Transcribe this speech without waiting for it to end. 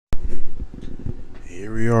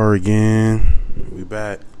Here we are again. We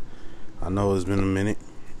back. I know it's been a minute.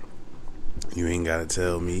 You ain't gotta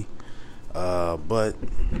tell me. But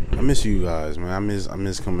I miss you guys, man. I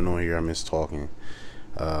miss coming on here. I miss talking.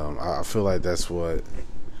 I feel like that's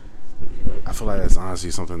honestly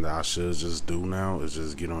something that I should just do now. Is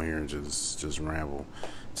just get on here and just ramble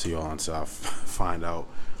to y'all until I find out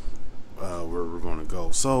where we're gonna go.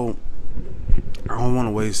 So I don't want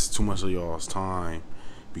to waste too much of y'all's time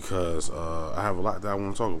because I have a lot that I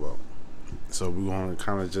want to talk about. So we're gonna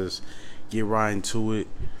kind of just get right into it.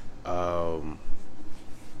 I'm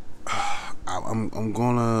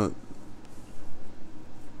gonna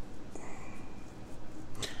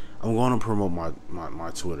promote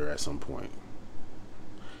my Twitter at some point.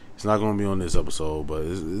 It's not gonna be on this episode, but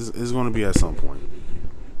it's gonna be at some point.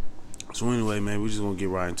 So anyway, man, we're just gonna get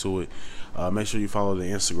right into it. Make sure you follow the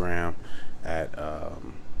Instagram at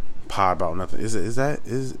Pod About Nothing. Is that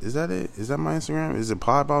it? Is that my Instagram? Is it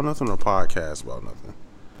Pod About Nothing or Podcast About Nothing?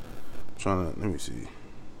 Let me see.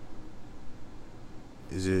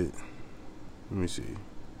 Is it? Let me see.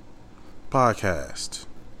 Podcast.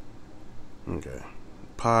 Okay.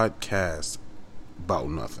 Podcast About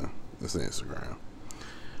Nothing. That's the Instagram.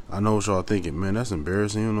 I know what y'all thinking, man, that's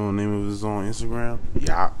embarrassing. You know the name of this on Instagram?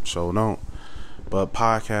 Yeah, sure don't. But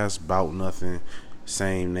Podcast About Nothing,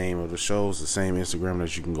 same name of the shows, the same Instagram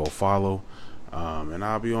that you can go follow. And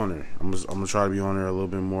I'll be on there. I'm gonna try to be on there a little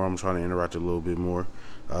bit more. I'm trying to interact a little bit more.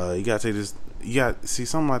 You gotta take this. See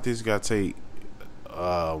something like this. You gotta take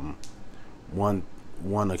one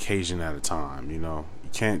occasion at a time. You know, you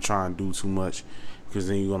can't try and do too much because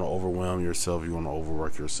then you're gonna overwhelm yourself. You're gonna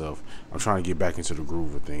overwork yourself. I'm trying to get back into the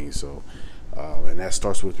groove of things. So, and that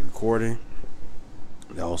starts with recording.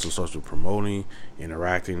 That also starts with promoting,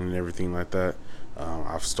 interacting, and everything like that.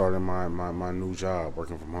 I've started my new job,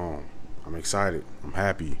 working from home. I'm excited. I'm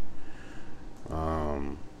happy.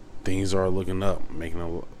 Things are looking up. I'm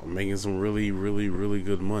making some really, really, really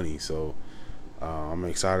good money. So I'm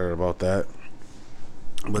excited about that.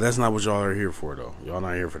 But that's not what y'all are here for, though. Y'all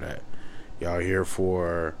not here for that. Y'all here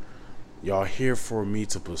for me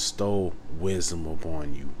to bestow wisdom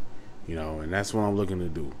upon you. You know, and that's what I'm looking to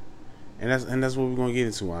do. And that's what we're gonna get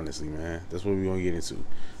into, honestly, man. That's what we're gonna get into.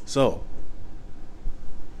 So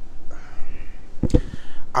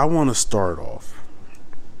I wanna start off.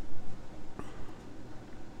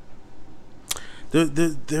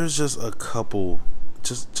 There's just a couple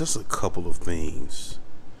of things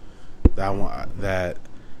that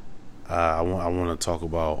I want to talk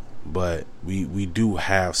about, but we do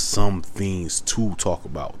have some things to talk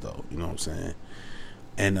about, though. You know what I'm saying?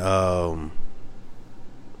 And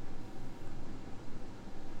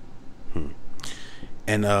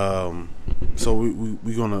so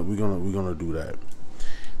we're gonna do that.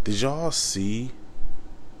 Did y'all see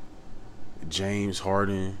James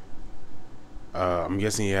Harden? I'm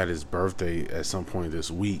guessing he had his birthday at some point this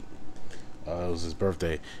week. It was his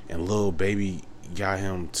birthday, and Lil Baby got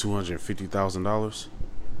him $250,000.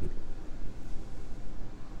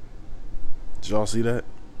 Did y'all see that?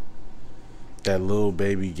 That Lil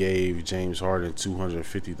Baby gave James Harden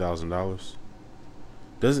 $250,000.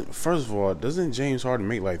 First of all, doesn't James Harden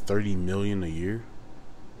make like $30 million a year?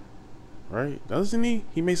 Right? Doesn't he?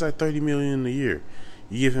 He makes like $30 million a year.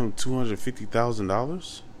 You give him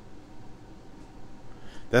 $250,000?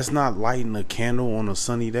 That's not lighting a candle on a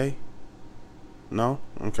sunny day? No?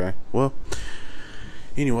 Okay. Well,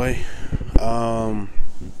 anyway, I'm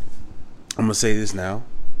gonna say this now.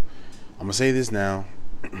 And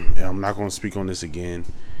I'm not gonna speak on this again.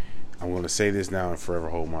 I'm gonna say this now and forever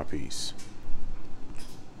hold my peace.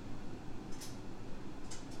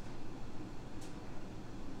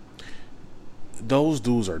 Those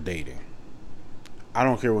dudes are dating. I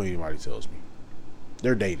don't care what anybody tells me.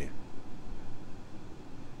 They're dating.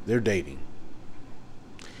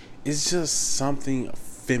 It's just something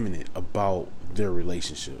effeminate about their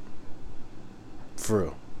relationship. For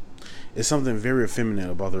real. It's something very effeminate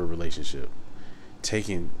about their relationship.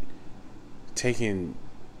 Taking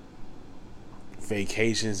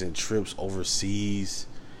vacations and trips overseas,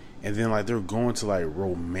 and then like they're going to like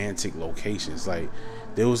romantic locations. Like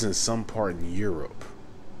they was in some part in Europe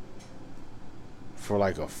for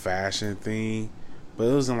like a fashion thing, but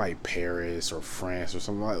it was in like Paris or France or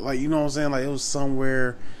something like you know what I'm saying? Like it was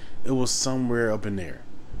somewhere up in there.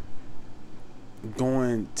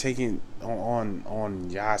 Taking on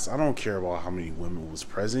yachts. I don't care about how many women was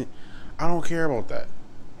present. I don't care about that.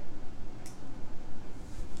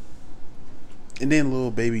 And then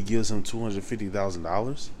Lil Baby gives him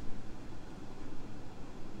 $250,000.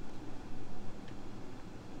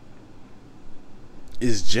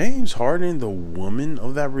 Is James Harden the woman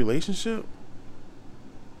of that relationship?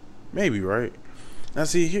 Maybe, right? Now,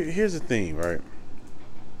 see, here's the thing, right?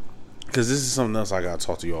 Because this is something else I got to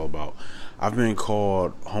talk to y'all about. I've been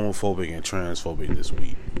called homophobic and transphobic this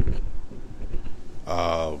week.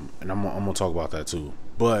 And I'm going to talk about that too.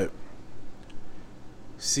 But,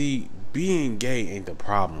 see, being gay ain't the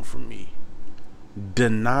problem for me.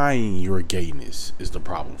 Denying your gayness is the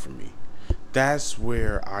problem for me. That's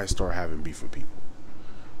where I start having beef with people.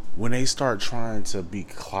 When they start trying to be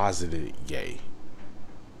closeted gay.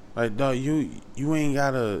 Like, dog, you ain't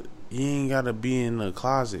gotta be in the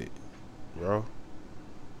closet, bro.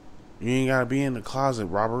 You ain't gotta be in the closet,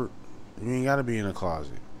 Robert. You ain't gotta be in the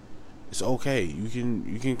closet. It's okay. You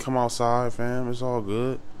can come outside, fam. It's all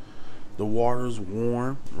good. The water's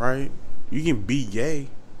warm, right? You can be gay.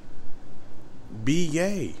 Be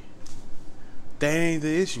gay. That ain't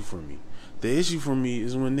the issue for me. The issue for me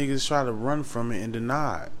is when niggas try to run from it and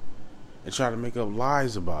deny it. And try to make up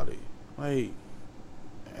lies about it. Like,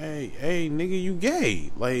 hey, nigga, you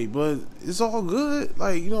gay. Like, but it's all good.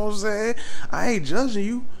 Like, you know what I'm saying? I ain't judging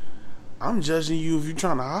you. I'm judging you if you're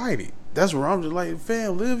trying to hide it. That's where I'm just like,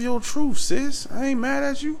 fam, live your truth, sis. I ain't mad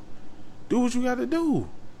at you. Do what you gotta do.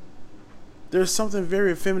 There's something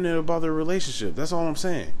very effeminate about their relationship. That's all I'm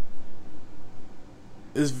saying.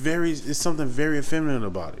 It's something very effeminate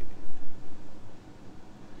about it.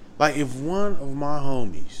 Like, if one of my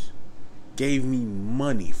homies gave me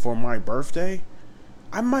money for my birthday,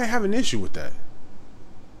 I might have an issue with that.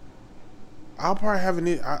 I'll probably have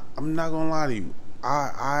I'm not gonna lie to you.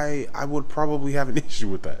 I would probably have an issue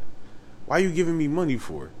with that. Why are you giving me money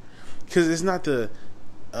for it? Because it's not it's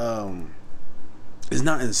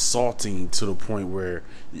not insulting to the point where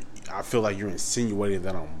I feel like you're insinuating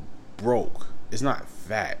that I'm broke. It's not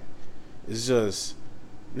that. It's just,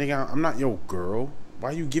 nigga, I'm not your girl.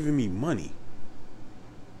 Why are you giving me money?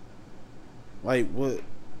 Like, what?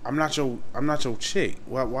 I'm not your chick.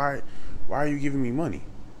 Why are you giving me money?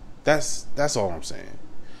 That's all I'm saying.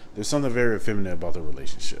 There's something very effeminate about the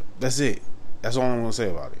relationship. That's it. That's all I'm gonna say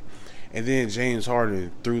about it. And then James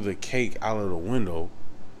Harden threw the cake out of the window.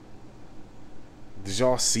 Did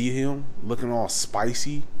y'all see him looking all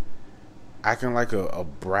spicy, acting like a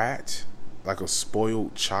brat, like a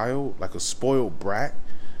spoiled child, like a spoiled brat?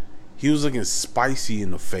 He was looking spicy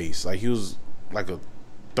in the face, like he was like a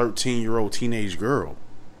 13-year-old teenage girl,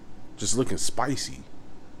 just looking spicy.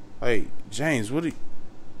 Like, James,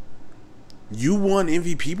 you won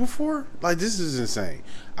MVP before? Like, this is insane.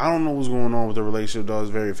 I don't know what's going on with the relationship, though. It's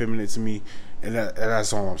very effeminate to me, and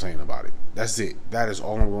that's all I'm saying about it. That's it. That is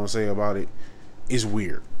all I'm going to say about it. It's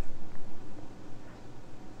weird.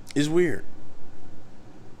 It's weird.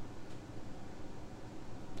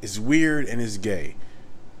 It's weird and it's gay.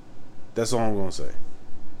 That's all I'm going to say.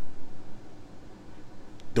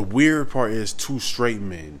 The weird part is two straight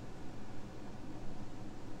men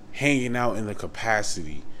hanging out in the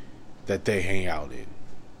capacity that they hang out in.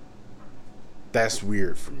 That's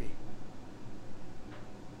weird for me.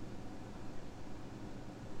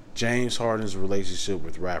 James Harden's relationship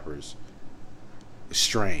with rappers is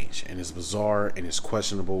strange and it's bizarre and it's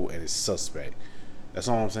questionable and it's suspect. That's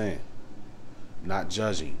all I'm saying. Not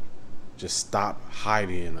judging. Just stop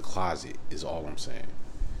hiding in the closet is all I'm saying.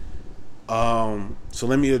 So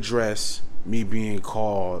let me address me being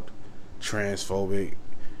called transphobic,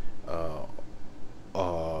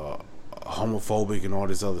 homophobic, and all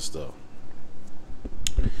this other stuff.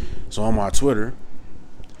 So on my Twitter,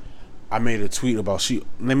 I made a tweet about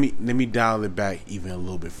let me dial it back even a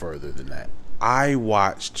little bit further than that. I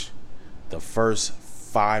watched the first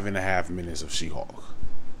 5.5 minutes of She-Hulk.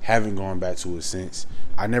 Haven't gone back to it since.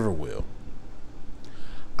 I never will.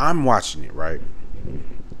 I'm watching it, right?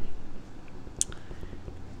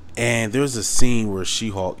 And there's a scene where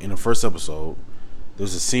She-Hulk, in the first episode,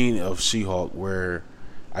 there's a scene of She-Hulk where,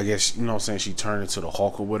 I guess, you know what I'm saying, she turned into the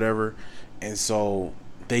Hulk or whatever. And so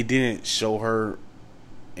they didn't show her,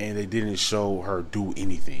 and they didn't show her do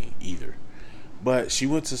anything either. But she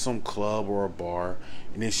went to some club or a bar,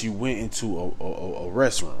 and then she went into a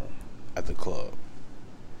restroom at the club.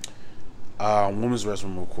 Women's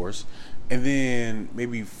restroom, of course. And then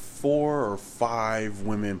maybe 4 or 5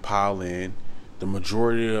 women pile in. The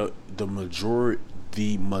majority of the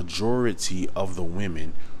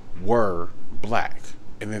women were black,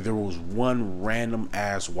 and then there was one random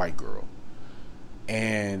ass white girl,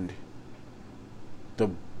 and the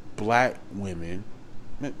black women,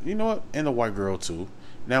 you know what, and the white girl too.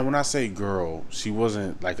 Now, when I say girl, she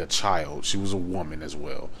wasn't like a child; she was a woman as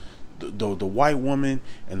well. The white woman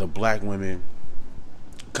and the black women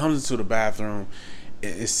comes into the bathroom.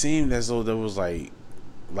 It seemed as though there was like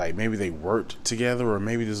maybe they worked together, or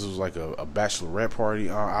maybe this was like a bachelorette party.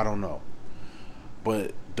 I don't know.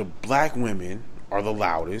 But the black women are the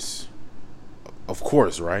loudest. Of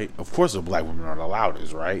course, right? Of course the black women are the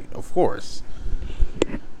loudest, right? Of course.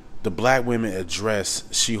 The black women address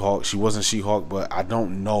She-Hulk. She wasn't She-Hulk, but I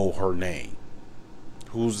don't know her name.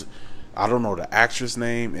 I don't know the actress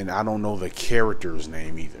name, and I don't know the character's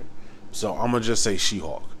name either. So I'm going to just say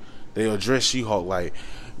She-Hulk. They address She-Hulk like,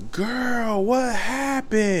 girl, what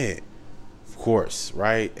happened? Of course,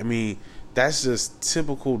 right? I mean, that's just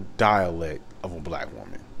typical dialect of a black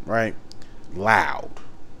woman, right? Loud.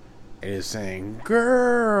 And it's saying,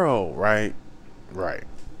 girl, right? Right.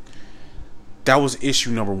 That was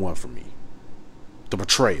issue number one for me. The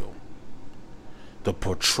portrayal. The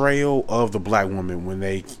portrayal of the black women when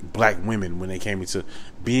they came into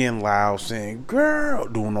being loud, saying, girl,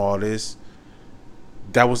 doing all this.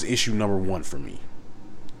 That was issue number one for me.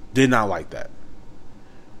 Did not like that.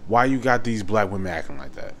 Why you got these black women acting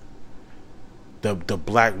like that? The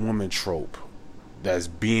black woman trope that's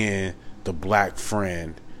being the black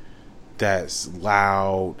friend that's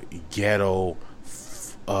loud, ghetto,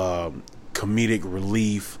 comedic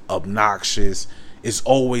relief, obnoxious. It's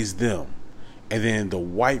always them. And then the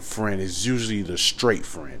white friend is usually the straight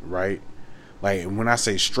friend, right? Like, when I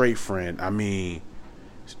say straight friend, I mean,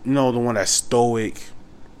 you know, the one that's stoic,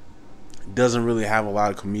 doesn't really have a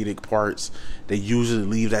lot of comedic parts. They usually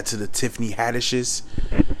leave that to the Tiffany Haddishes.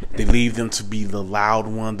 They leave them to be the loud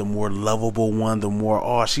one, the more lovable one, the more,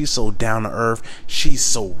 oh, she's so down to earth, she's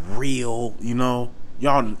so real, you know?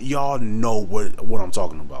 Y'all know what I'm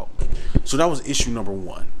talking about. So that was issue number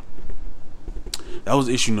one.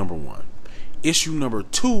 Issue number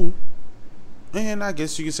two, and I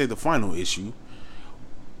guess you could say the final issue,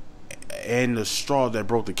 and the straw that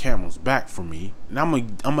broke the camel's back for me. And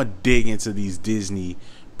I'm gonna dig into these Disney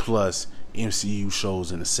Plus MCU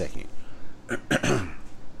shows in a second.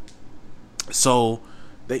 So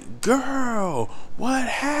girl, what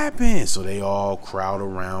happened? So they all crowd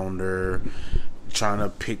around her, trying to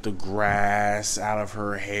pick the grass out of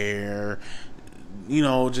her hair, you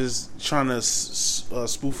know, just trying to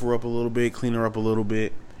spoof her up a little bit, clean her up a little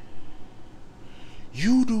bit.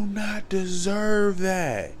 You do not deserve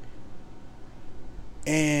that.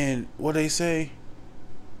 And what they say?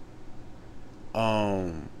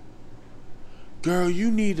 Girl, you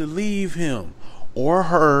need to leave him or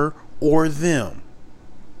her or them.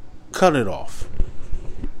 Cut it off.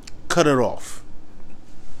 Cut it off.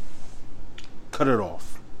 Cut it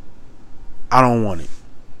off. I don't want it.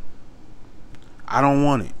 I don't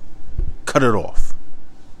want it. Cut it off.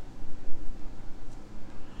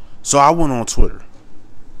 So I went on Twitter.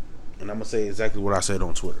 And I'm going to say exactly what I said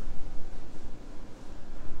on Twitter.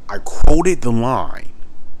 I quoted the line,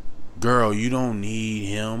 girl, you don't need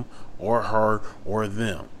him or her or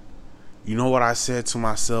them. You know what I said to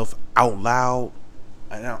myself out loud?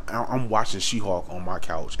 I'm watching She-Hulk on my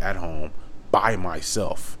couch at home by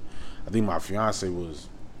myself. I think my fiance was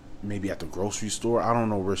maybe at the grocery store. I don't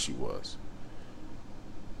know where she was.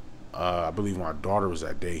 I believe my daughter was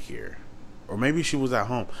at daycare. Or maybe she was at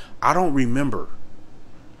home. I don't remember.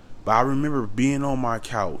 But I remember being on my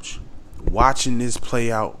couch, watching this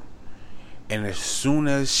play out. And as soon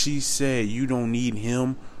as she said, you don't need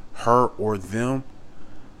him, her, or them,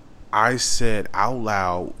 I said out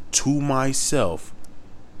loud to myself,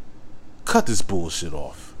 cut this bullshit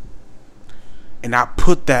off. And I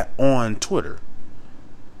put that on Twitter.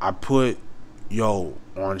 I put,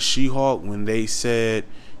 on She-Hulk, when they said,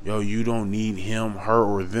 you don't need him, her,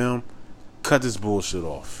 or them, cut this bullshit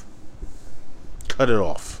off. Cut it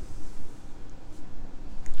off.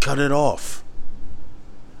 Cut it off.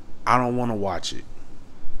 I don't want to watch it.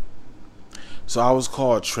 So I was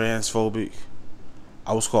called transphobic.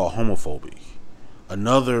 I was called homophobic.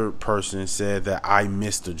 Another person said that I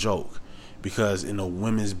missed the joke because in a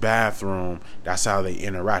women's bathroom, that's how they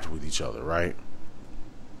interact with each other, right?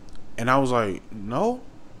 And I was like, no,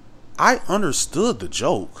 I understood the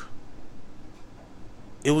joke.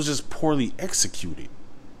 It was just poorly executed.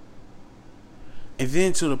 And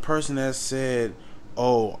then to the person that said,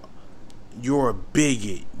 oh, you're a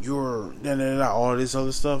bigot, you're all this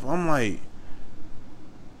other stuff, I'm like,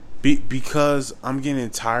 because I'm getting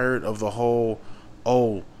tired of the whole,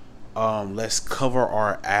 let's cover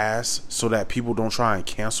our ass so that people don't try and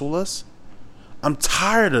cancel us. I'm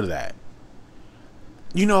tired of that.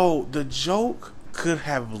 The joke could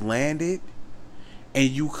have landed and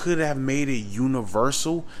you could have made it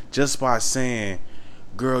universal just by saying,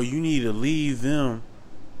 girl, you need to leave them,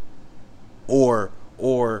 or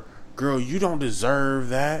girl, you don't deserve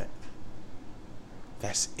that.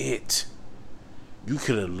 That's it. You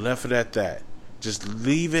could have left it at that. Just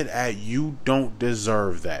leave it at, you don't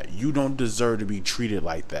deserve that. You don't deserve to be treated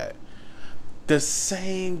like that. The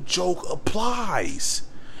same joke applies.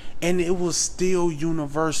 And it was still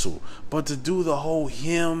universal. But to do the whole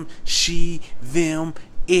him, she, them,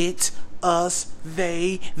 it, us,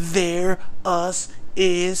 they, their, us,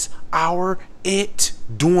 is, our, it,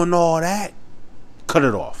 doing all that, cut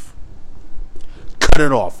it off. Cut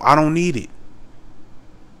it off. I don't need it.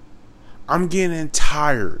 I'm getting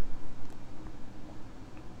tired,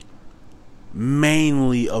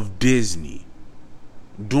 mainly of Disney,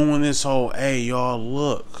 doing this whole, hey, y'all,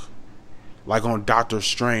 look. Like on Doctor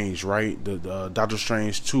Strange, right? The Doctor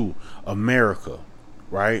Strange 2, America,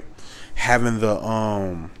 right? Having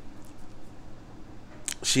the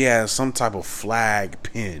she has some type of flag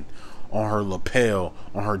pin on her lapel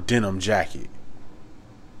on her denim jacket.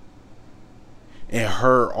 In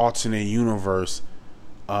her alternate universe,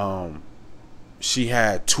 she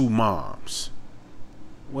had two moms.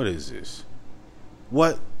 What is this?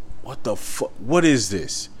 What the fuck? What is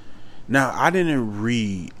this? Now, I don't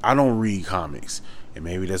read comics. And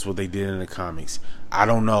maybe that's what they did in the comics. I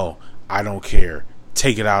don't know. I don't care.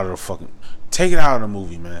 Take it out of the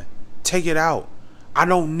movie, man. Take it out. I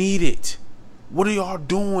don't need it. What are y'all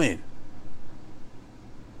doing?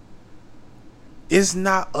 It's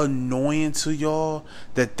not annoying to y'all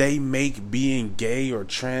that they make being gay or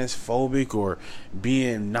transphobic or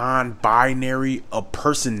being non-binary a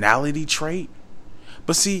personality trait?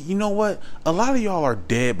 But see, you know what? A lot of y'all are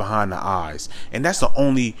dead behind the eyes. And that's the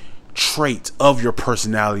only trait of your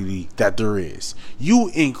personality that there is. You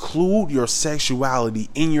include your sexuality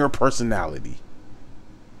in your personality.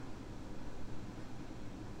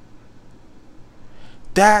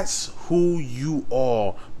 That's who you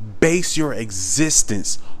all base your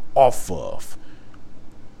existence off of.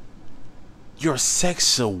 Your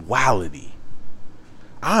sexuality.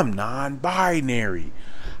 I'm non-binary.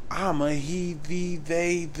 I'm a he, thee,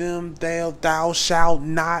 they, them, thou shalt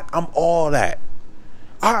not. I'm all that.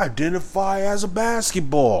 I identify as a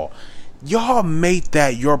basketball. Y'all make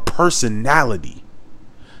that your personality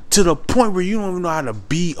to the point where you don't even know how to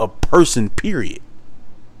be a person, period.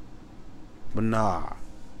 But nah,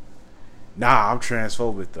 I'm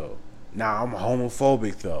transphobic though. Nah, I'm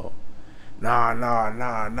homophobic though.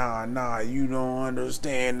 Nah, you don't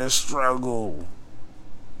understand the struggle.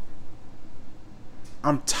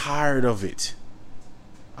 I'm tired of it.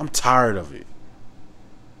 I'm tired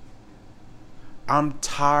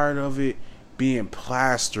of it being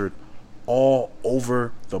plastered all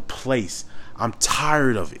over the place. I'm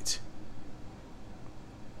tired of it.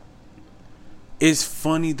 It's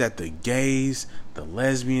funny that the gays, the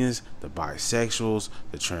lesbians, the bisexuals,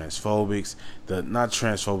 the transphobics, the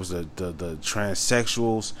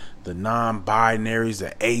transsexuals, the non-binaries,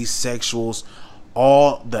 the asexuals,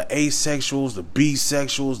 all the asexuals, the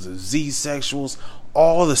bisexuals, the z-sexuals,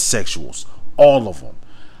 all the sexuals, all of them.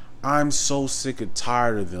 I'm so sick and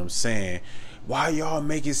tired of them saying, why y'all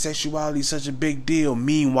making sexuality such a big deal?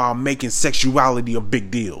 Meanwhile, making sexuality a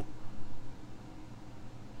big deal.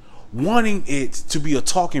 Wanting it to be a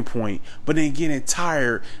talking point, but then getting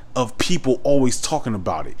tired of people always talking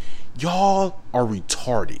about it. Y'all are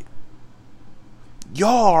retarded.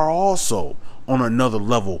 Y'all are also on another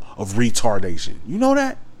level of retardation. You know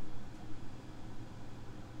that?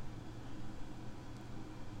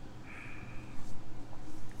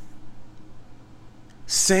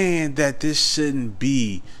 Saying that this shouldn't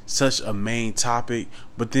be such a main topic,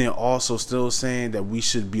 but then also still saying that we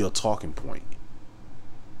should be a talking point.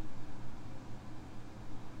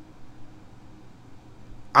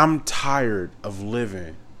 I'm tired of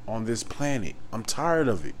living on this planet. I'm tired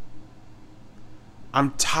of it.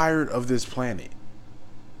 I'm tired of this planet.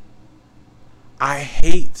 I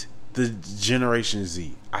hate the Generation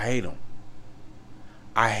Z. I hate them.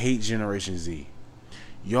 I hate Generation Z.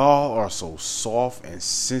 Y'all are so soft and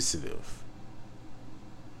sensitive.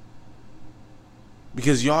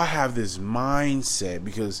 Because y'all have this mindset.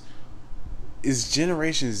 Because is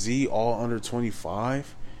Generation Z all under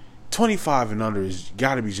 25? 25 and under is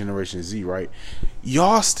gotta be Generation Z, right?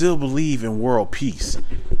 Y'all still believe in world peace.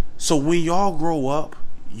 So when y'all grow up,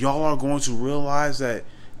 y'all are going to realize that,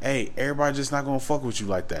 hey, everybody just not gonna fuck with you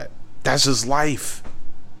like that. That's just life.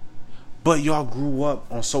 But y'all grew up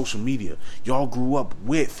on social media. Y'all grew up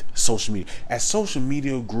with social media. As social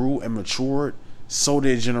media grew and matured, so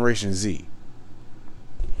did Generation Z.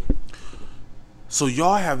 So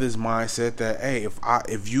y'all have this mindset that, hey,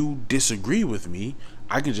 if you disagree with me,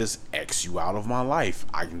 I can just X you out of my life.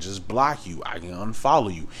 I can just block you. I can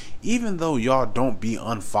unfollow you. Even though y'all don't be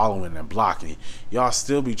unfollowing and blocking, y'all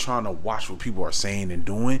still be trying to watch what people are saying and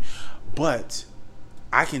doing. But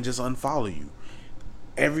I can just unfollow you.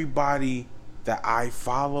 Everybody that I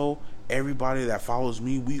follow, everybody that follows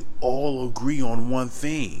me, we all agree on one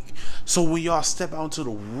thing. So when y'all step out into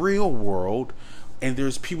the real world and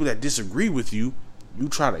there's people that disagree with you, you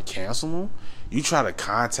try to cancel them? You try to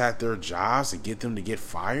contact their jobs and get them to get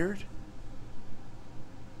fired?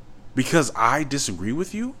 Because I disagree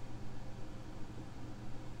with you?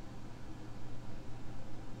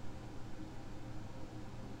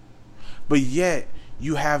 But yet,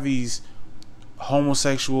 you have these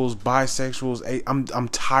homosexuals, bisexuals. I'm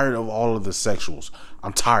tired of all of the sexuals.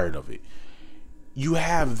 I'm tired of it. You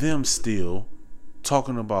have them still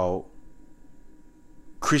talking about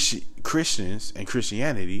Christians and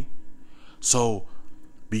Christianity. So,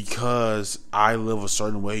 because I live a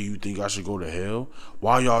certain way, you think I should go to hell?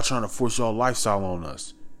 Why y'all trying to force y'all lifestyle on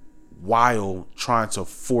us? While trying to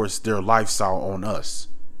force their lifestyle on us.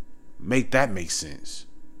 Make that make sense.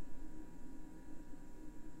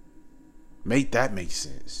 Make that make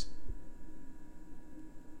sense.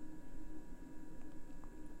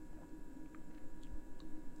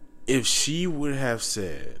 If she would have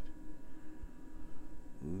said,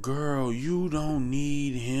 girl, you don't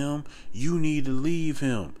need him, you need to leave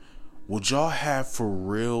him, would y'all have for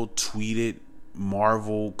real tweeted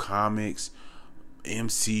Marvel Comics,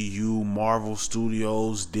 MCU, Marvel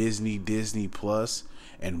Studios, Disney Plus,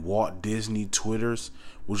 and Walt Disney Twitters?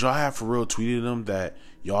 Would y'all have for real tweeted them that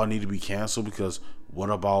y'all need to be canceled because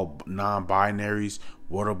what about non-binaries?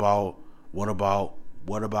 What about? Would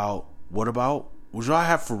y'all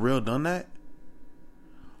have for real done that?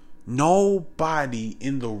 Nobody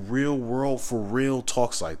in the real world for real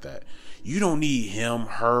talks like that. You don't need him,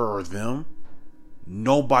 her, or them.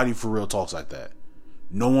 Nobody for real talks like that.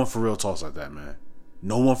 No one for real talks like that, man.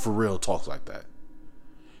 No one for real talks like that.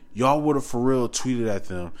 Y'all would have for real tweeted at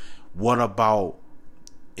them, what about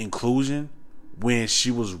inclusion, when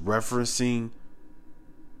she was referencing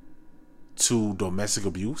to domestic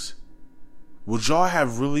abuse? Would y'all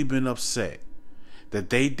have really been upset that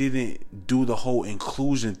they didn't do the whole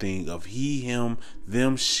inclusion thing of he, him,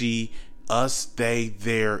 them, she, us, they,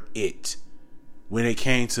 their, it, when it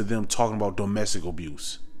came to them talking about domestic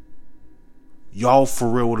abuse? Y'all for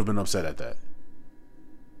real would have been upset at that.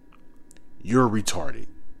 You're retarded.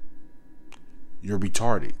 You're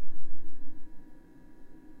retarded.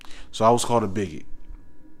 So I was called a bigot.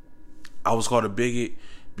 I was called a bigot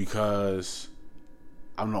because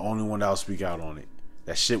I'm the only one that will speak out on it.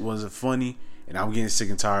 That shit wasn't funny, and I'm getting sick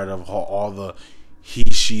and tired of all the he,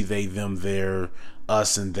 she, they, them, their,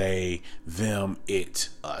 us and they, them, it,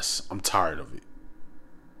 us. I'm tired of it.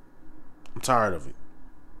 I'm tired of it.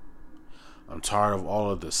 I'm tired of all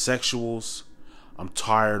of the sexuals. I'm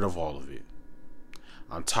tired of all of it.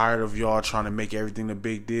 I'm tired of y'all trying to make everything a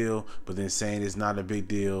big deal, but then saying it's not a big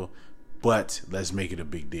deal, but let's make it a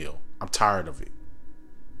big deal. I'm tired of it.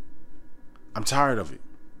 I'm tired of it.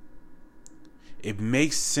 It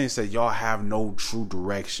makes sense that y'all have no true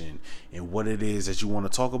direction in what it is that you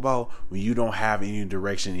want to talk about when you don't have any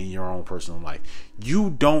direction in your own personal life. You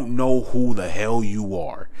don't know who the hell you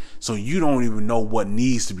are, so you don't even know what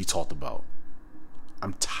needs to be talked about.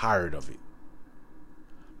 I'm tired of it.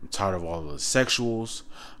 I'm tired of all of the sexuals.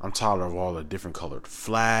 I'm tired of all the different colored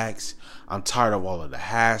flags. I'm tired of all of the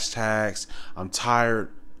hashtags. I'm tired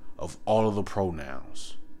of all of the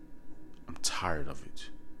pronouns. I'm tired of it.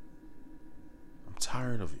 I'm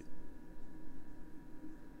tired of it.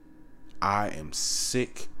 I am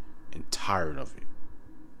sick and tired of it.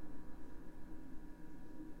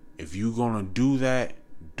 If you're gonna do that,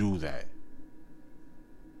 do that.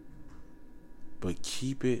 But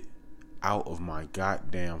keep it out of my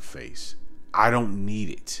goddamn face. I don't need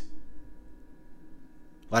it.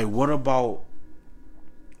 Like, what about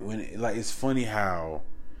when, like, it's funny how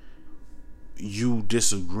you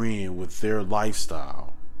disagreeing with their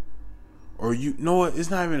lifestyle, or you know what?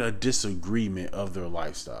 It's not even a disagreement of their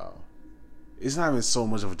lifestyle. It's not even so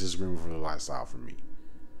much of a disagreement for their lifestyle for me.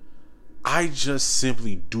 I just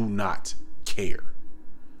simply do not care.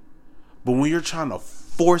 But when you're trying to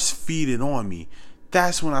force feed it on me,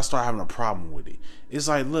 that's when I start having a problem with it. It's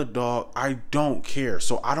like, look, dog, I don't care,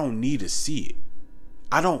 so I don't need to see it.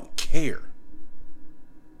 I don't care.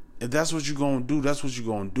 If that's what you're going to do, that's what you're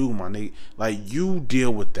going to do, my nigga. Like, you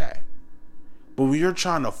deal with that. But when you're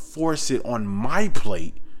trying to force it on my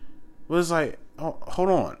plate, well, it's like, oh, hold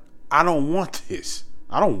on. I don't want this.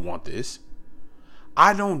 I don't want this.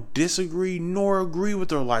 I don't disagree nor agree with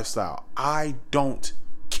their lifestyle. I don't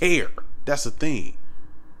care. That's the thing.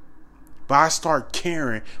 But I start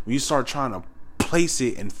caring when you start trying to place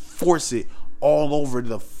it and force it all over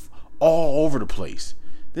the place.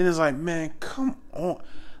 Then it's like, man, come on.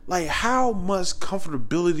 Like, how much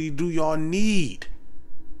comfortability do y'all need?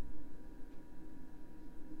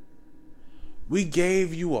 We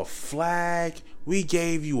gave you a flag. We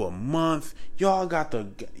gave you a month. Y'all got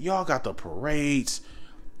the parades.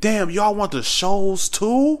 Damn, y'all want the shows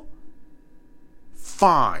too?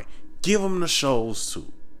 Fine. Give them the shows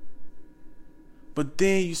too. But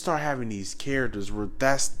then you start having these characters where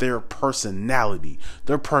that's their personality.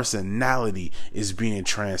 Their personality is being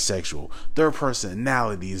transsexual. Their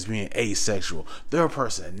personality is being asexual. Their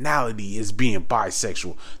personality is being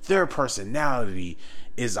bisexual. Their personality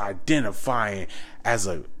is identifying as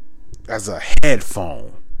a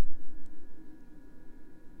headphone.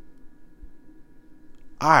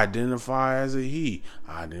 I identify as a he.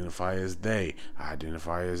 I identify as they. I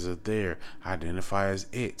identify as a there. I identify as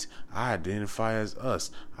it. I identify as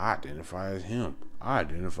us. I identify as him. I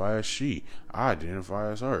identify as she. I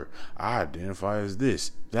identify as her. I identify as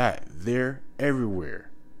this, that, there,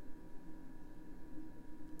 everywhere.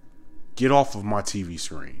 Get off of my TV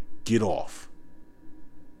screen. Get off.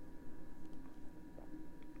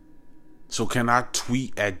 So can I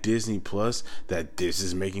tweet at Disney Plus that this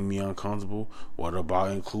is making me uncomfortable? What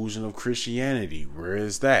about inclusion of Christianity? Where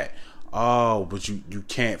is that? Oh, but you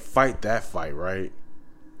can't fight that fight, right?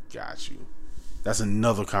 Got you. That's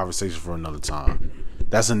another conversation for another time.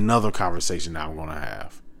 That's another conversation that I'm going to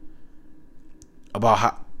have.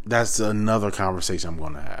 That's another conversation I'm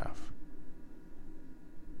going to have.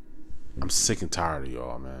 I'm sick and tired of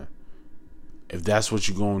y'all, man. If that's what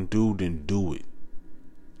you're going to do, then do it.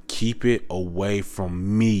 Keep it away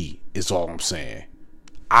from me is all I'm saying.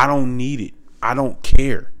 I don't need it. I don't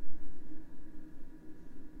care.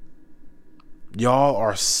 Y'all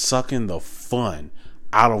are sucking the fun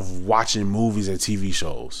out of watching movies and TV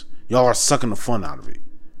shows. Y'all are sucking the fun out of it.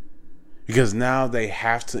 Because now they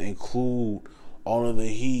have to include all of the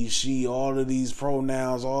he, she, all of these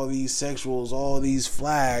pronouns, all these sexuals, all these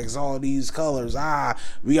flags, all these colors.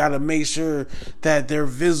 We got to make sure that they're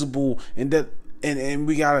visible and that And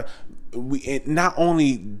not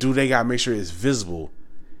only do they gotta make sure it's visible,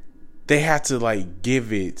 they have to like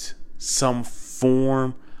give it some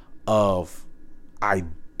form of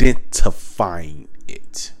identifying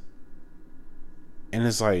it. And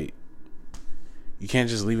it's like, you can't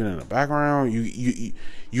just leave it in the background.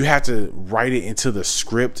 You have to write it into the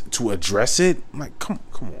script to address it. I'm like, come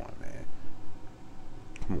on, man.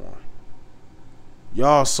 Come on.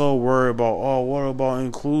 Y'all so worried about, what about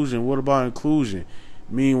inclusion? What about inclusion?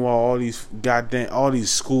 Meanwhile, all these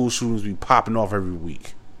school shootings be popping off every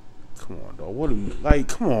week. Come on, dog. What are you like?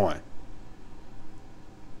 Come on.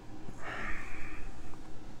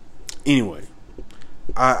 Anyway,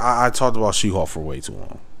 I talked about She-Hulk for way too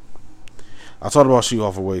long.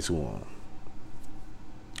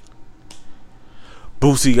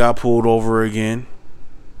 Boosie got pulled over again.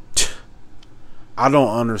 I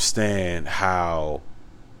don't understand how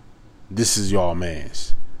this is y'all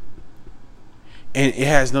man's. And it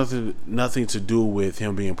has nothing to do with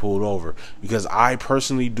him being pulled over, because I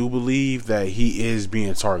personally do believe that he is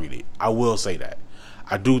being targeted. I will say that.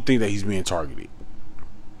 I do think that he's being targeted.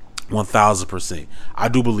 1000%. I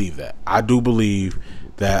do believe that. I do believe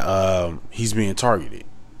that he's being targeted.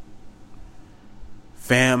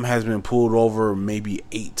 Fam has been pulled over maybe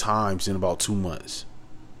 8 times in about 2 months.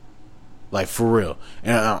 Like, for real.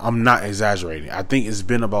 And I'm not exaggerating. I think it's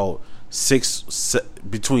been about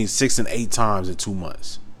between 6 and 8 times in 2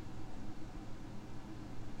 months.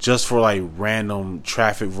 Just for like random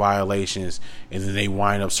traffic violations, and then they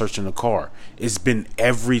wind up searching the car. It's been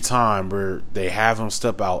every time where they have him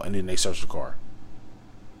step out and then they search the car.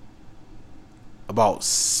 About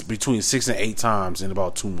between 6 and 8 times in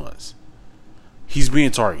about 2 months. He's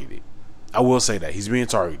being targeted. I will say that. He's being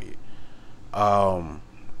targeted.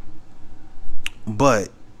 But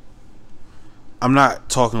I'm not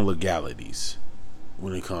talking legalities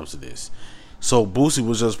when it comes to this. So Boosie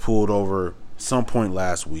was just pulled over some point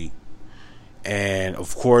last week, and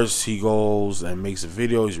of course he goes and makes a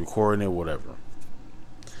video. He's recording it, whatever.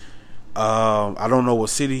 I don't know what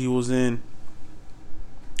city he was in,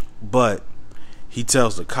 but he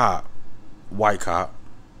tells the cop, white cop,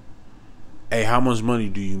 "Hey, how much money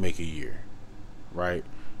do you make a year?" Right?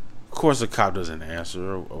 Of course the cop doesn't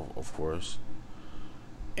answer, of course.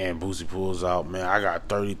 And Boosie pulls out, "Man, I got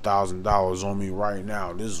 $30,000 on me right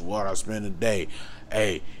now. This is what I spend a day.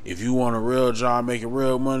 Hey, if you want a real job making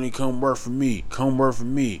real money, come work for me. Come work for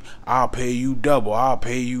me. I'll pay you double. I'll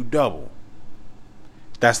pay you double."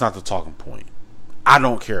 That's not the talking point. I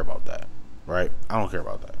don't care about that. Right? I don't care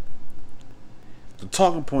about that. The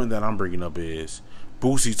talking point that I'm bringing up is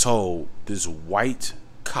Boosie told this white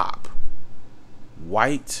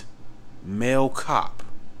male cop,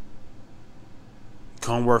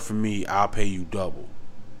 "Come work for me, I'll pay you double."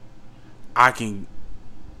 I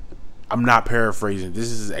I'm not paraphrasing.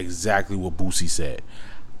 This is exactly what Boosie said.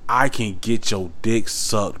 I can get your dick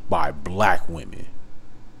sucked by black women.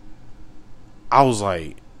 I was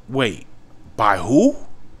like, wait, by who?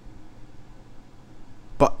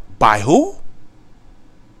 But by who?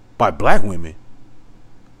 By black women.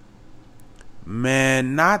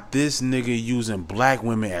 Man, not this nigga using black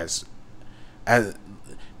women as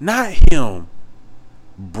not him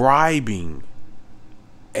bribing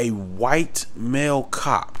a white male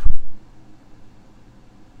cop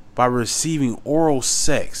by receiving oral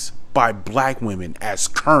sex by black women as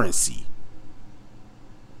currency.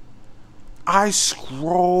 I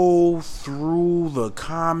scroll through the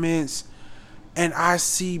comments and I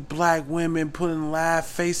see black women putting laugh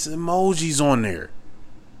face emojis on there.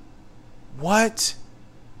 What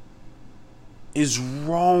is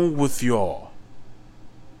wrong with y'all?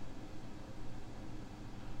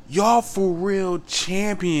 Y'all for real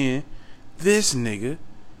champion this nigga,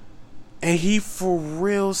 and he for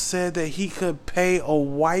real said that he could pay a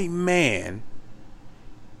white man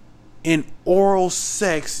in oral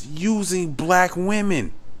sex using black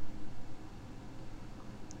women.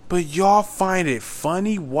 But y'all find it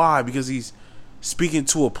funny. Why? Because he's speaking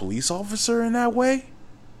to a police officer in that way?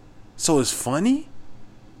 So it's funny?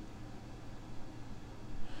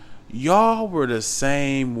 Y'all were the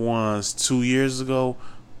same ones 2 years ago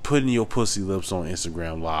putting your pussy lips on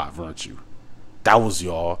Instagram Live, weren't you? That was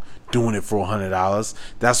y'all doing it for $100.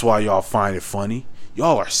 That's why y'all find it funny.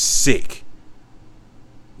 Y'all are sick.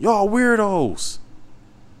 Y'all weirdos.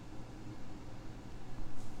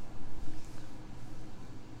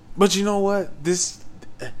 But you know what? This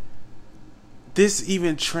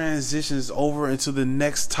even transitions over into the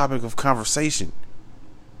next topic of conversation.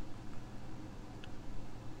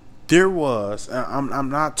 There was, I'm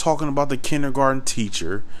not talking about the kindergarten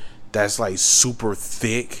teacher that's like super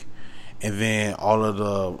thick, and then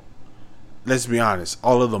let's be honest,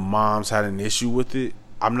 all of the moms had an issue with it.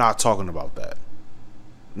 I'm not talking about that.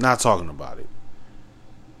 Not talking about it.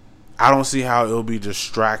 I don't see how it'll be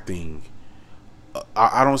distracting.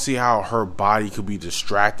 I don't see how her body could be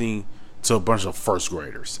distracting to a bunch of first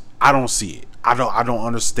graders. I don't see it. I don't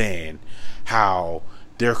understand how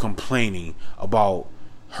they're complaining about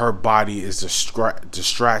her body is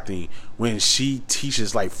distracting when she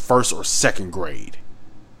teaches like first or second grade.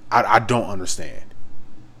 I don't understand.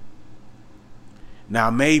 Now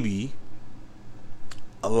maybe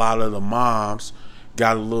a lot of the moms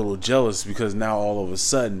got a little jealous because now all of a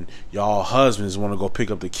sudden y'all husbands want to go pick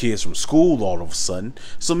up the kids from school all of a sudden.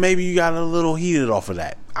 So maybe you got a little heated off of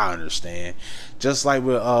that. I understand. Just like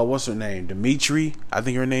with what's her name? Dimitri. I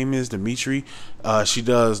think her name is Dimitri. She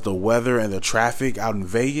does the weather and the traffic out in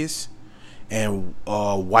Vegas. And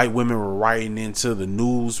white women were writing into the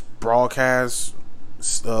news broadcast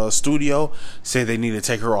studio saying they need to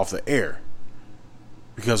take her off the air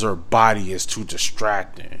because her body is too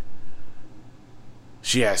distracting.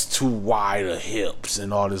 She has too wide of hips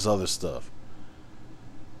and all this other stuff.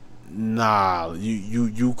 Nah,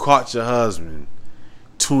 you caught your husband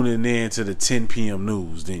tuning in to the 10 p.m.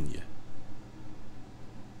 news, didn't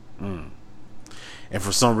you? And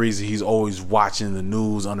for some reason, he's always watching the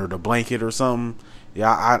news under the blanket or something. Yeah,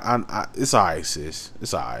 I it's alright, sis.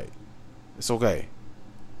 It's alright. It's okay.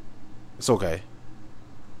 It's okay.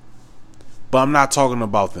 But I'm not talking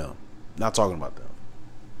about them. Not talking about them.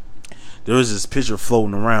 There was this picture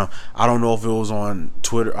floating around. I don't know if it was on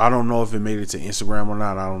Twitter. I don't know if it made it to Instagram or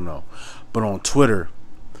not. I don't know. But on Twitter,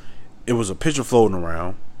 it was a picture floating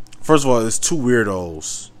around. First of all, there's two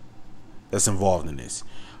weirdos that's involved in this.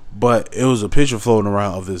 But it was a picture floating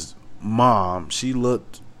around of this mom. She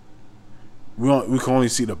looked... We can only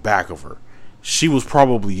see the back of her. She was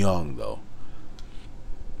probably young, though.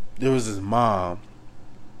 There was this mom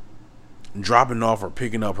dropping off or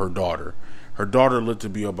picking up her daughter. Her daughter looked to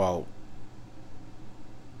be about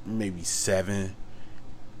maybe 7,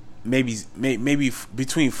 maybe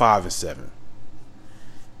between 5 and 7.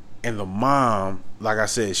 And the mom, like I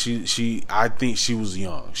said, she I think she was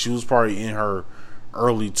young. She was probably in her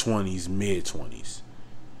early 20s, mid 20s.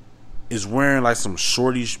 Is wearing like some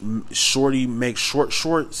shorty make short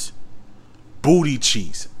shorts, booty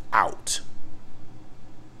cheeks out.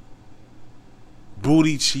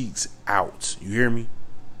 Booty cheeks out. You hear me?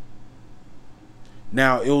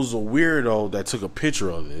 Now, it was a weirdo that took a picture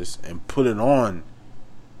of this and put it on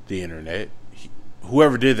the internet.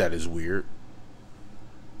 Whoever did that is weird.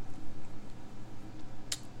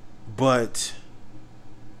 But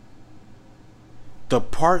the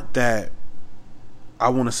part that I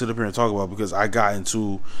want to sit up here and talk about, because I got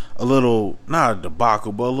into a little, not a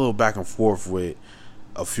debacle, but a little back and forth with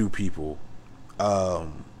a few people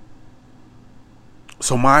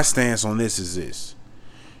So my stance on this is this.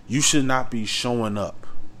 You should not be showing up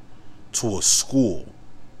to a school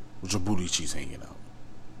with your booty cheeks hanging out.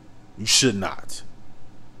 You should not.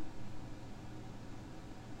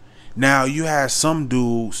 Now, you had some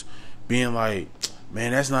dudes being like,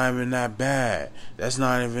 man, that's not even that bad. That's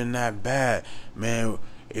not even that bad. Man,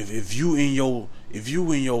 if you in your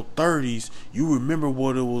 30s, you remember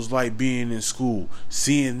what it was like being in school.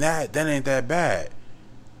 Seeing that ain't that bad.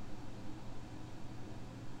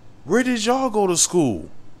 Where did y'all go to school?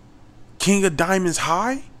 King of Diamonds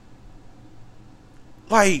High?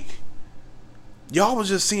 Like, y'all was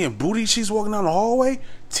just seeing booty cheeks walking down the hallway?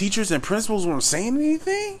 Teachers and principals weren't saying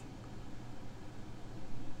anything?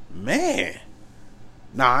 Man.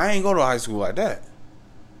 Nah, I ain't go to high school like that.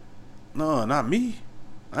 No, not me.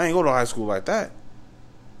 I ain't go to high school like that.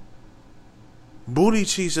 Booty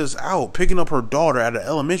cheeks is out picking up her daughter at an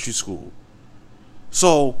elementary school.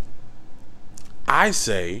 So, I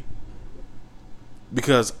say,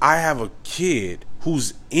 because I have a kid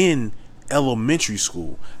who's in elementary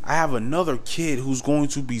school. I have another kid who's going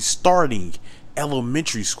to be starting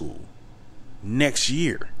elementary school next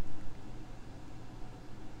year.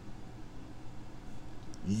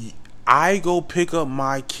 I go pick up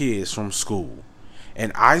my kids from school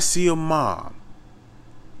and I see a mom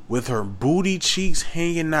with her booty cheeks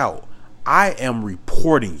hanging out. I am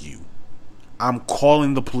reporting you. I'm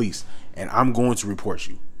calling the police and I'm going to report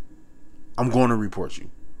you. I'm going to report you.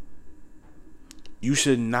 You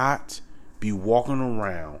should not be walking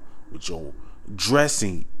around with your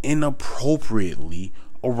dressing inappropriately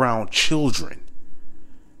around children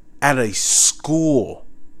at a school.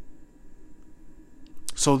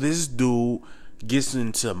 So this dude gets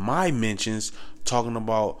into my mentions talking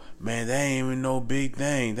about, man, that ain't even no big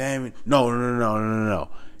thing. That ain't even...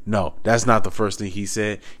 No, that's not the first thing he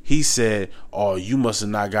said. He said, oh, you must have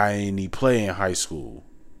not got any play in high school.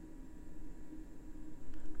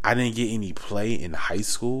 I didn't get any play in high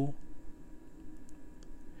school?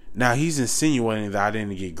 Now, he's insinuating that I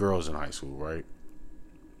didn't get girls in high school, right?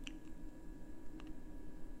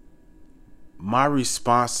 My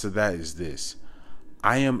response to that is this.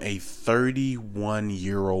 I am a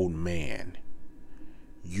 31-year-old man.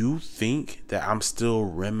 You think that I'm still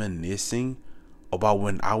reminiscing about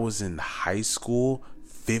when I was in high school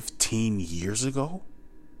 15 years ago?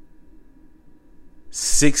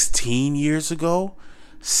 16 years ago?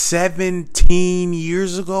 17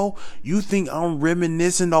 years ago? You think I'm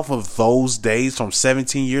reminiscing off of those days from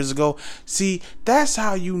 17 years ago? See, that's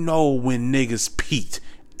how you know when niggas peaked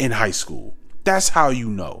in high school. That's how you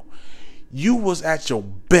know. You was at your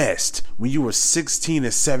best when you were 16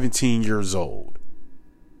 and 17 years old.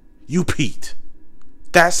 You peaked.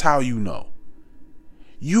 That's how you know.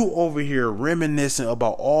 You over here reminiscing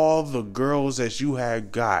about all the girls that you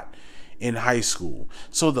had got in high school.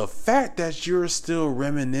 So the fact that you're still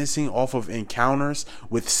reminiscing off of encounters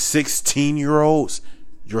with 16-year-olds,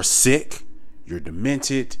 you're sick, you're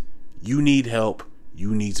demented, you need help,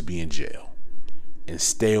 you need to be in jail. And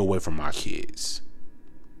stay away from my kids.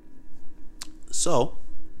 So,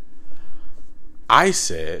 I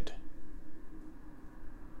said,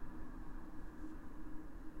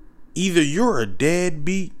 either you're a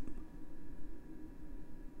deadbeat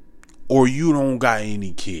or you don't got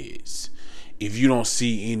any kids. If you don't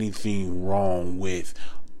see anything wrong with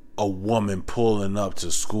a woman pulling up to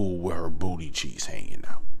school with her booty cheeks hanging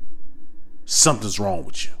out. Something's wrong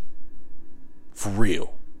with you. For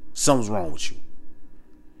real. Something's wrong with you.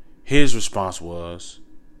 His response was,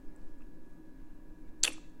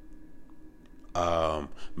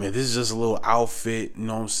 man, this is just a little outfit, you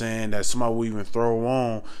know what I'm saying, that somebody will even throw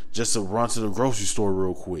on just to run to the grocery store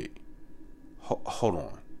real quick. Hold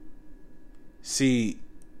on. See,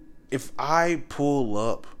 if I pull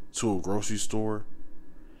up to a grocery store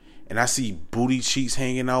and I see booty cheeks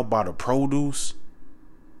hanging out by the produce,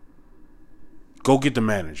 go get the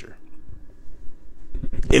manager.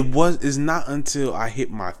 It's not until I hit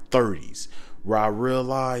my 30s where I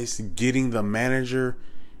realized getting the manager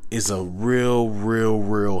is a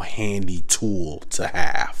real handy tool to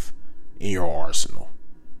have in your arsenal.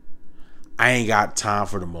 I ain't got time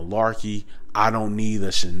for the malarkey. I don't need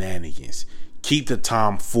the shenanigans. Keep the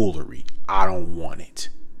tomfoolery. I don't want it.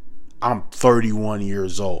 I'm 31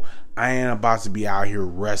 years old. I ain't about to be out here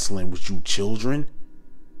wrestling with you children.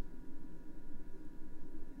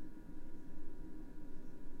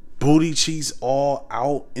 Booty cheeks all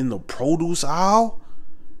out in the produce aisle?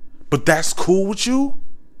 But that's cool with you?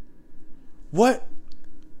 What?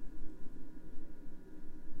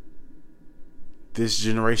 This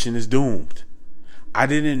generation is doomed. I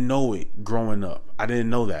didn't know it growing up. I didn't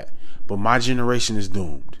know that. But my generation is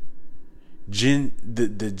doomed.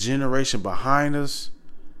 the generation behind us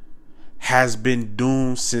has been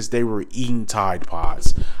doomed since they were eating Tide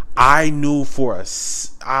Pods. I knew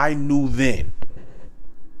then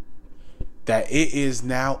that it is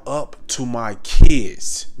now up to my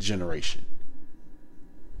kids' generation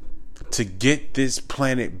to get this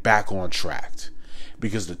planet back on track.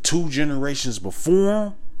 Because the 2 generations before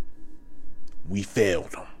them, we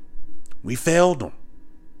failed them. We failed them.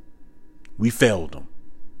 We failed them.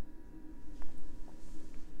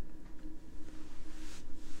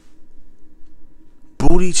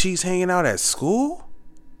 Booty cheeks hanging out at school?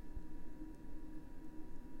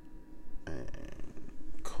 Man,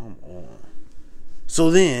 come on. So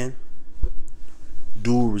then,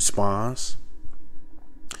 dude responds,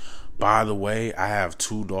 by the way, I have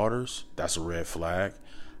 2 daughters. That's a red flag.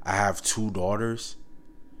 I have 2 daughters,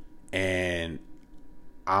 and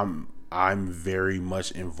I'm very much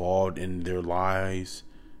involved in their lives.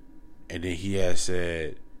 And then he has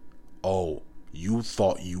said, "Oh, you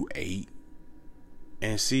thought you ate?"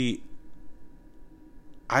 And see,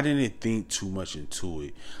 I didn't think too much into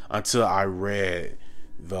it until I read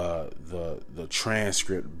the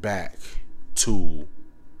transcript back to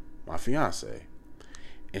my fiance.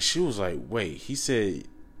 And she was like, "Wait, he said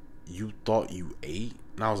you thought you ate?"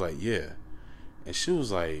 And I was like, "Yeah." And she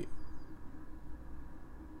was like,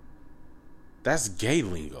 "That's gay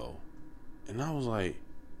lingo." And I was like,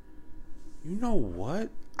 you know what?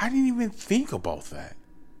 I didn't even think about that.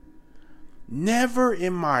 Never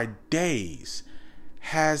in my days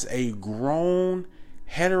has a grown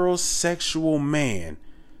heterosexual man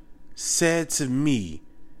said to me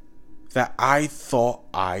that I thought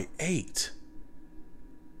I ate.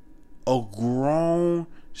 A grown,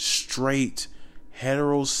 straight,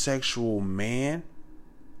 heterosexual man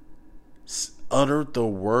uttered the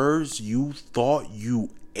words, "You thought you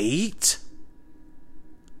ate"?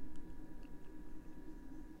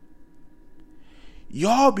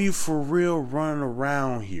 Y'all be for real running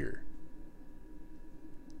around here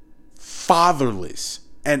fatherless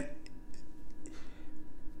and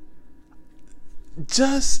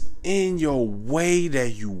just in your way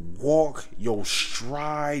that you walk, your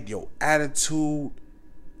stride, your attitude,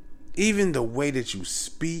 even the way that you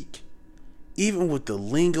speak, even with the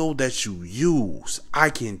lingo that you use,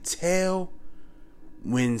 I can tell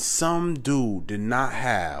when some dude did not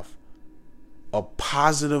have a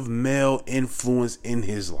positive male influence in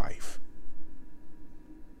his life.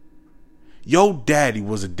 Your daddy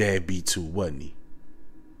was a deadbeat too, wasn't he?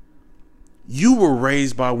 You were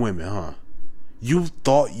raised by women, huh? You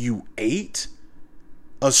thought you ate?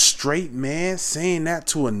 A straight man saying that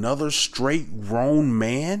to another straight grown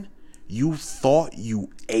man? You thought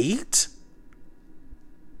you ate?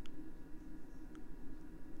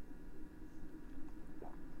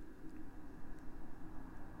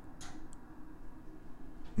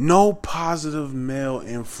 No positive male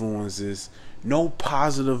influences, no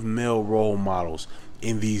positive male role models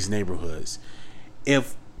in these neighborhoods.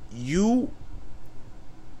 If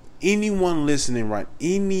anyone listening right,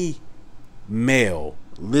 any male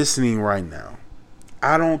listening right now,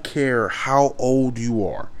 I don't care how old you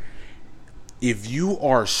are, if you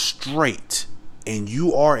are straight and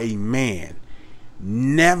you are a man,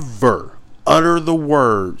 never utter the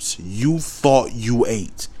words "you thought you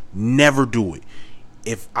ate." Never do it.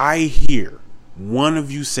 If I hear one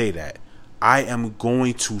of you say that, I am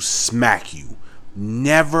going to smack you.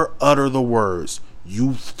 Never utter the words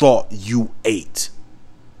 "you thought you ate"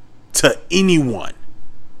 to anyone.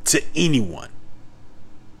 To anyone.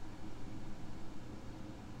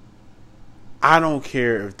 I don't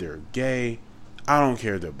care if they're gay. I don't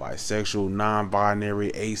care if they're bisexual,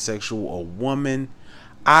 non-binary, asexual, a woman.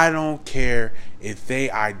 I don't care if they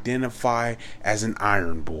identify as an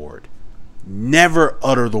iron board. Never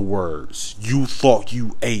utter the words "you thought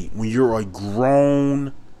you ate" when you're a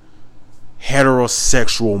grown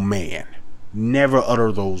heterosexual man. Never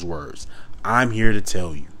utter those words. I'm here to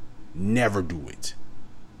tell you, never do it.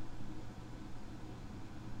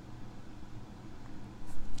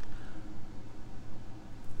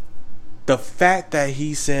 The fact that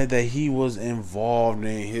he said that he was involved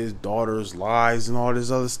in his daughter's lives and all this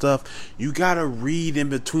other stuff, you gotta read in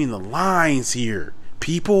between the lines here.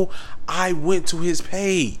 People, I went to his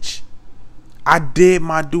page. I did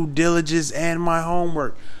my due diligence and my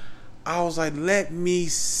homework. I was like, let me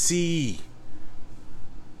see.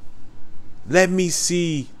 Let me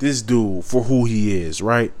see this dude for who he is,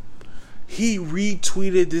 right? He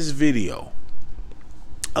retweeted this video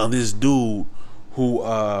of this dude who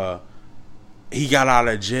he got out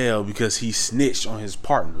of jail because he snitched on his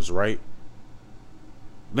partners, right?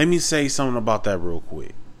 Let me say something about that real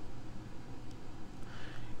quick.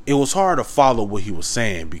 it was hard to follow what he was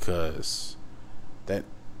saying because that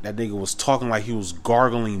nigga was talking like he was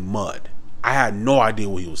gargling mud. I had no idea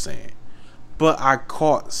what he was saying, but I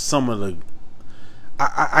caught some of the.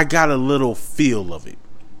 I got a little feel of it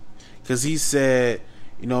because he said,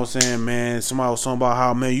 you know what I'm saying, man, somebody was talking about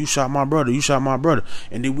how, man, you shot my brother,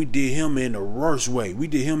 and then we did him in the worst way.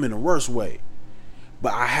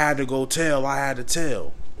 But I had to go tell.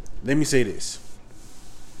 Let me say this.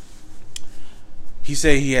 He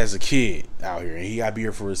said he has a kid out here and he gotta be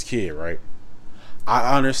here for his kid, right?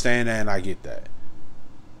 I understand that and I get that.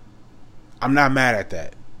 I'm not mad at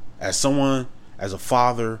that. As a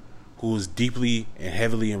father who is deeply and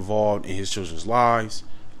heavily involved in his children's lives,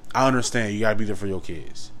 I understand you gotta be there for your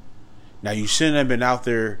kids. Now, you shouldn't have been out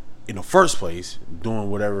there in the first place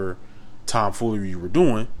doing whatever tomfoolery you were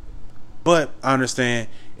doing, but I understand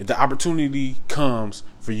if the opportunity comes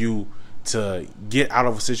for you to get out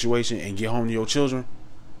of a situation and get home to your children,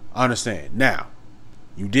 I understand. Now,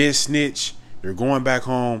 you did snitch, you're going back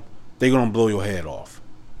home, they're gonna blow your head off.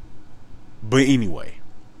 But anyway,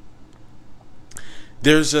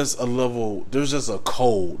 there's just a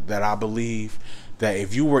code that I believe that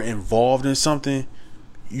if you were involved in something,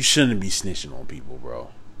 you shouldn't be snitching on people, bro.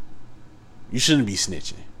 You shouldn't be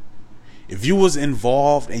snitching. If you was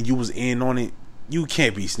involved and you was in on it, you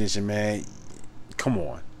can't be snitching, man. Come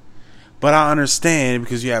on. But I understand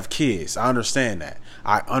because you have kids. I understand that.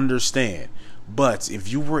 I understand. But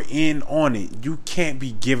if you were in on it, you can't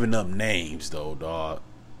be giving up names, though, dog.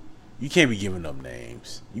 You can't be giving up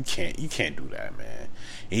names. You can't do that, man.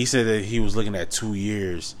 And he said that he was looking at 2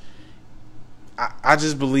 years. I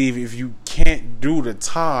just believe if you can't do the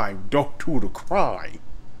time, don't do the crime.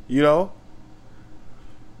 You know?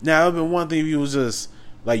 Now, it would have been one thing if you was just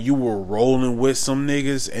like you were rolling with some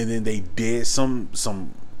niggas and then they did some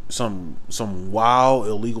wild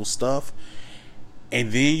illegal stuff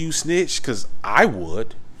and then you snitch, because I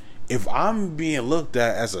would. If I'm being looked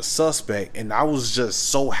at as a suspect and I was just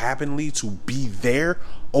so happenly to be there,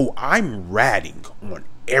 I'm ratting on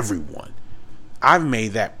everyone. I've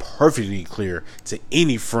made that perfectly clear to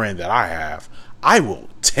any friend that I have. I will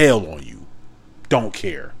tell on you. Don't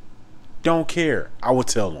care. I will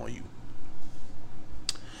tell on you.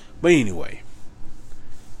 But anyway,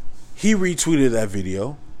 he retweeted that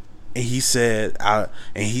video and he said,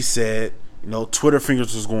 you know, Twitter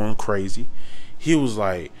fingers was going crazy. He was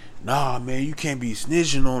like, nah, man, you can't be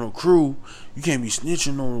snitching on a crew.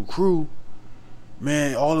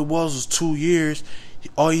 Man, all it was 2 years.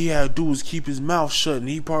 All he had to do was keep his mouth shut and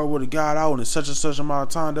he probably would have got out in such and such amount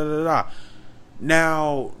of time,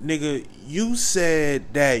 Now, nigga, you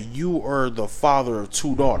said that you are the father of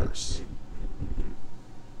 2 daughters.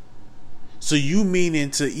 So you meaning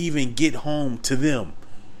to even get home to them,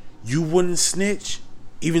 you wouldn't snitch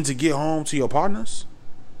even to get home to your partners?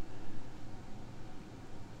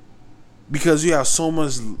 Because you have so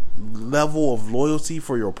much level of loyalty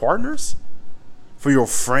for your partners? For your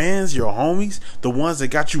friends, your homies, the ones that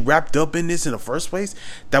got you wrapped up in this in the first place,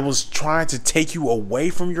 that was trying to take you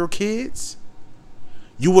away from your kids?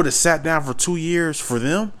 You would have sat down for 2 years for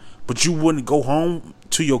them, but you wouldn't go home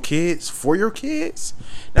to your kids for your kids?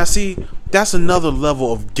 Now see, that's another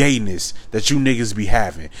level of gayness that you niggas be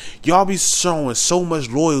having. Y'all be showing so much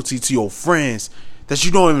loyalty to your friends that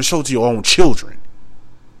you don't even show to your own children.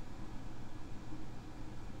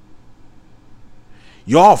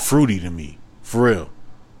 Y'all fruity to me. For real.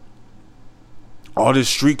 All this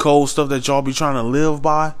street code stuff that y'all be trying to live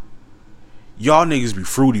by, y'all niggas be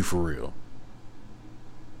fruity for real.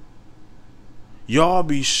 Y'all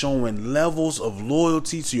be showing levels of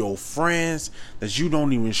loyalty to your friends that you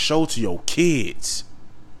don't even show to your kids.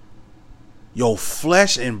 Your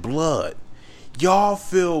flesh and blood. Y'all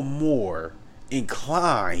feel more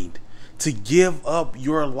inclined to give up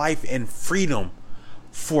your life and freedom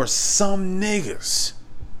for some niggas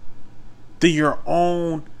than your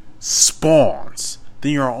own spawns,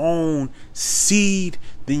 than your own seed,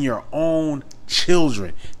 than your own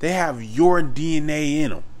children. They have your DNA in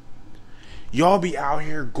them. Y'all be out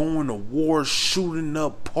here going to war, shooting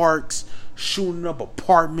up parks, shooting up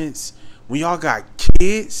apartments, when y'all got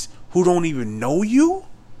kids who don't even know you,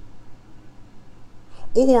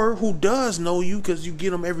 or who does know you because you get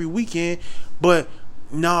them every weekend, but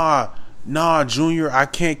nah, Junior, I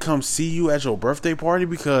can't come see you at your birthday party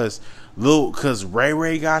because Ray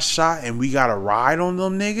Ray got shot and we got to ride on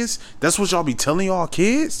them niggas. That's what y'all be telling y'all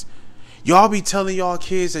kids? Y'all be telling y'all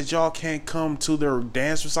kids that y'all can't come to their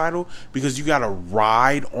dance recital because you got to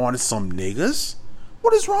ride on some niggas?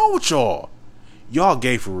 What is wrong with y'all? Y'all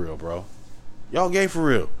gay for real, bro. Y'all gay for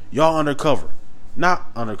real. Y'all undercover.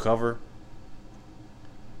 Not undercover.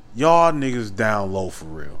 Y'all niggas down low for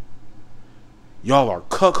real. Y'all are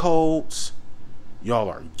cuckolds. Y'all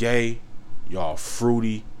are gay. Y'all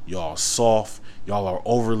fruity. Y'all soft. Y'all are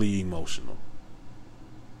overly emotional.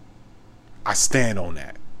 I stand on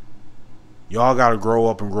that. Y'all gotta grow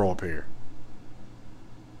up and grow up here.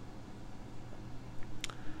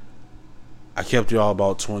 I kept y'all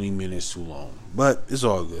about 20 minutes too long. But it's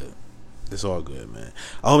all good. It's all good, man.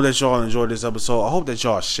 I hope that y'all enjoyed this episode. I hope that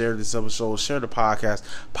y'all share this episode. Share the podcast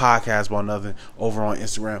About Nothing, over on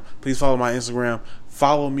Instagram. Please follow my Instagram.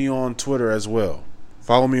 Follow me on Twitter as well.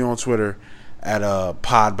 Follow me on Twitter at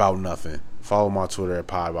Pod About Nothing. Follow my Twitter at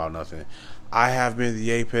Pod About Nothing. I have been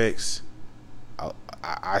the Apex.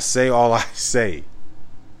 I say all I say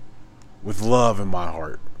with love in my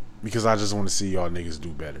heart, because I just want to see y'all niggas do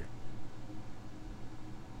better.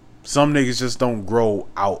 Some niggas just don't grow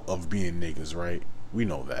out of being niggas, right? We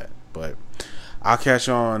know that. But I'll catch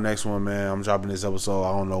y'all on the next one, man. I'm dropping this episode.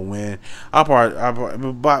 I don't know when. But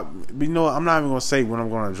you know what? I'm not even going to say when I'm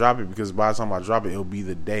going to drop it, because by the time I drop it, it'll be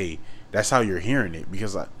the day. That's how you're hearing it.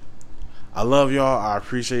 Because I love y'all. I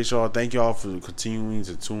appreciate y'all. Thank y'all for continuing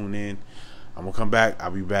to tune in. I'm going to come back.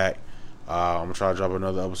 I'll be back. I'm going to try to drop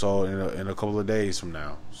another episode in a couple of days from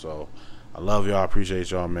now. So I love y'all. I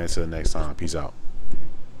appreciate y'all, man. Till next time. Peace out.